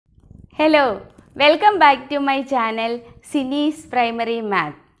Hello, welcome back to my channel Sinny's Primary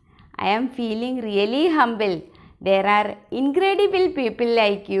Math. I am feeling really humble. There are incredible people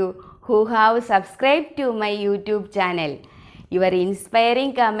like you who have subscribed to my YouTube channel. Your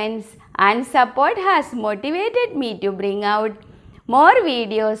inspiring comments and support has motivated me to bring out more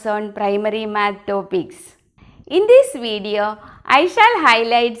videos on primary math topics. In this video, I shall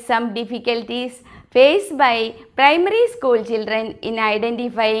highlight some difficulties faced by primary school children in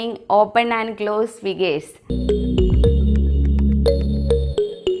identifying open and closed figures.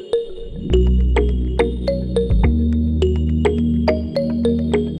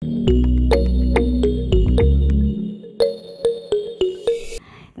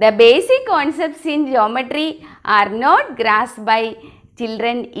 The basic concepts in geometry are not grasped by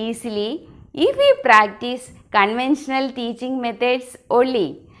children easily if we practice conventional teaching methods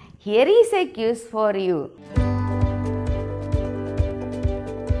only. Here is a quiz for you.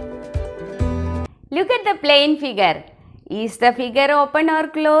 Look at the plain figure. Is the figure open or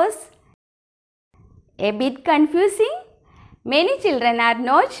closed? A bit confusing? Many children are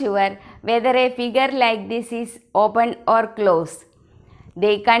not sure whether a figure like this is open or closed.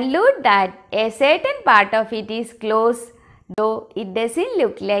 They conclude that a certain part of it is closed, though it doesn't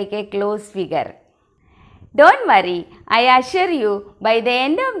look like a closed figure. Don't worry, I assure you by the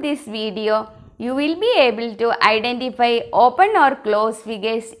end of this video, you will be able to identify open or closed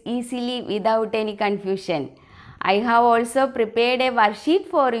figures easily without any confusion. I have also prepared a worksheet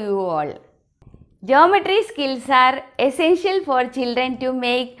for you all. Geometry skills are essential for children to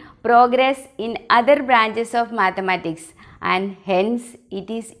make progress in other branches of mathematics, and hence it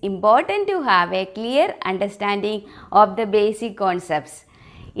is important to have a clear understanding of the basic concepts.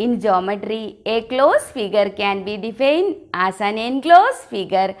 In geometry, a closed figure can be defined as an enclosed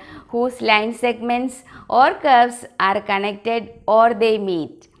figure whose line segments or curves are connected or they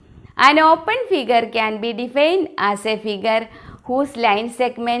meet. An open figure can be defined as a figure whose line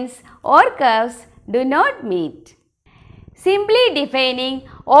segments or curves do not meet. Simply defining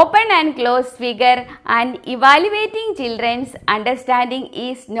open and closed figure and evaluating children's understanding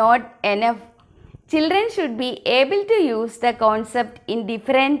is not enough. Children should be able to use the concept in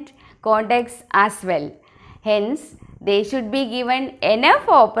different contexts as well. Hence, they should be given enough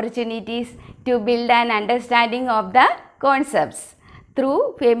opportunities to build an understanding of the concepts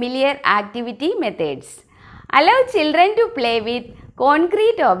through familiar activity methods. Allow children to play with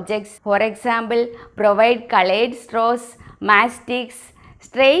concrete objects. For example, provide colored straws, matchsticks,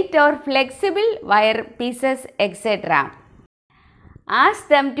 straight or flexible wire pieces, etc. Ask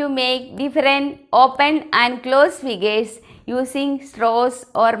them to make different open and closed figures using straws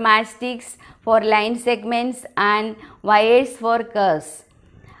or matchsticks for line segments and wires for curves.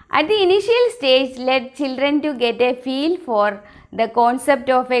 At the initial stage, let children to get a feel for the concept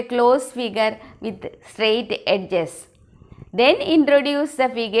of a closed figure with straight edges. Then introduce the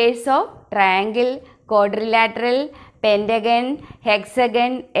figures of triangle, quadrilateral, pentagon,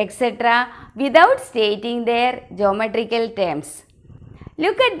 hexagon, etc. without stating their geometrical terms.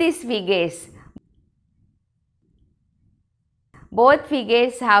 Look at these figures. Both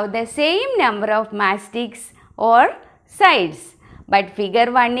figures have the same number of matchsticks or sides, but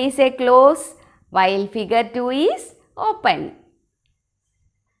figure 1 is a closed while figure 2 is open.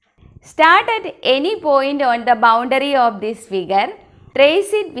 Start at any point on the boundary of this figure.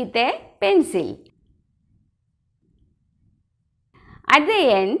 Trace it with a pencil. At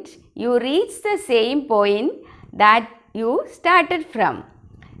the end, you reach the same point that you started from.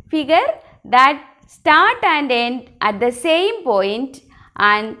 Figure that start and end at the same point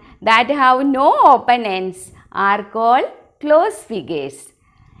and that have no open ends are called closed figures.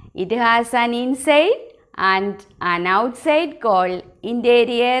 It has an inside and an outside called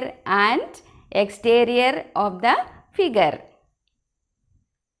interior and exterior of the figure.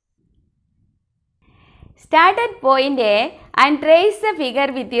 Start at point A and trace the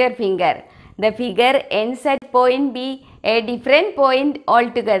figure with your finger. The figure ends at point B, a different point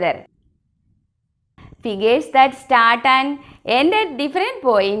altogether. Figures that start and end at different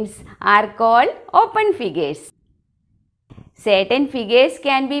points are called open figures. Certain figures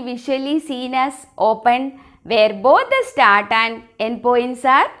can be visually seen as open where both the start and end points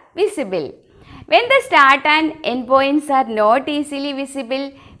are visible. When the start and end points are not easily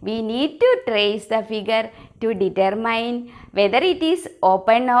visible, we need to trace the figure to determine whether it is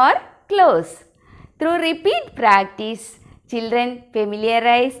open or closed. Through repeat practice, children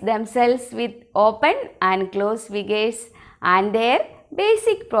familiarize themselves with open and closed figures and their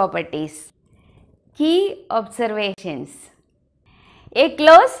basic properties. Key observations. A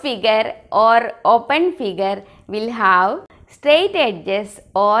closed figure or open figure will have straight edges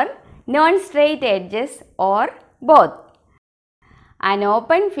or non-straight edges or both. An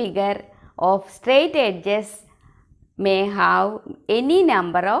open figure of straight edges may have any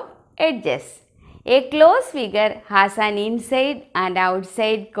number of edges. A closed figure has an inside and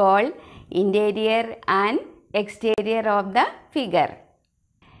outside called interior and exterior of the figure.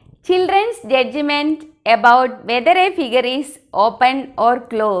 Children's judgment about whether a figure is open or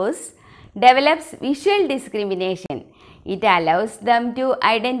closed develops visual discrimination. It allows them to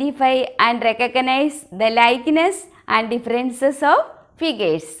identify and recognize the likeness and differences of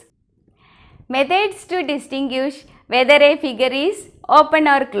figures. Methods to distinguish whether a figure is open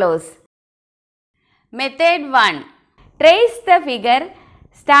or closed. Method 1. Trace the figure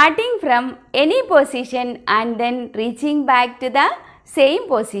starting from any position and then reaching back to the same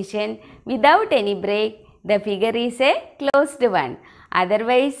position without any break. The figure is a closed one.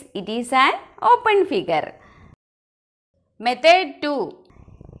 Otherwise, it is an open figure. Method 2.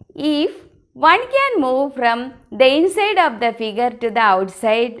 If one can move from the inside of the figure to the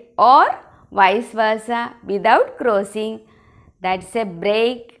outside or vice versa without crossing, that's a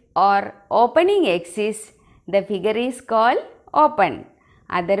break or opening exists, the figure is called open.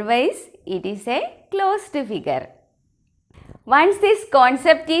 Otherwise, it is a closed figure. Once this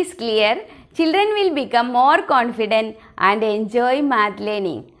concept is clear, children will become more confident and enjoy math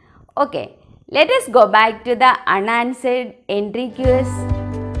learning. Okay, let us go back to the unanswered entry quiz.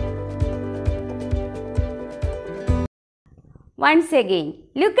 Once again,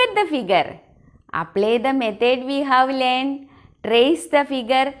 look at the figure. Apply the method we have learned. Trace the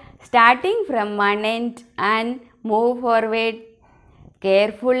figure starting from one end and move forward.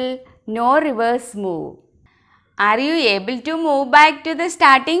 Careful, no reverse move. Are you able to move back to the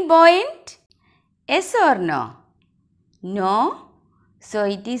starting point? Yes or no? No? So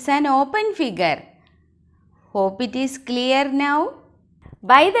it is an open figure. Hope it is clear now.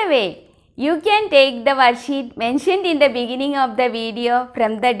 By the way, you can take the worksheet mentioned in the beginning of the video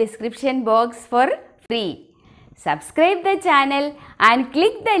from the description box for free. Subscribe the channel and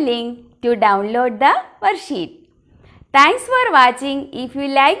click the link to download the worksheet. Thanks for watching. If you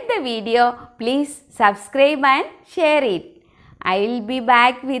like the video, please subscribe and share it. I will be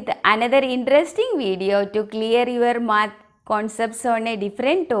back with another interesting video to clear your math concepts on a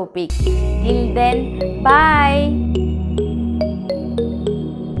different topic. Till then, bye.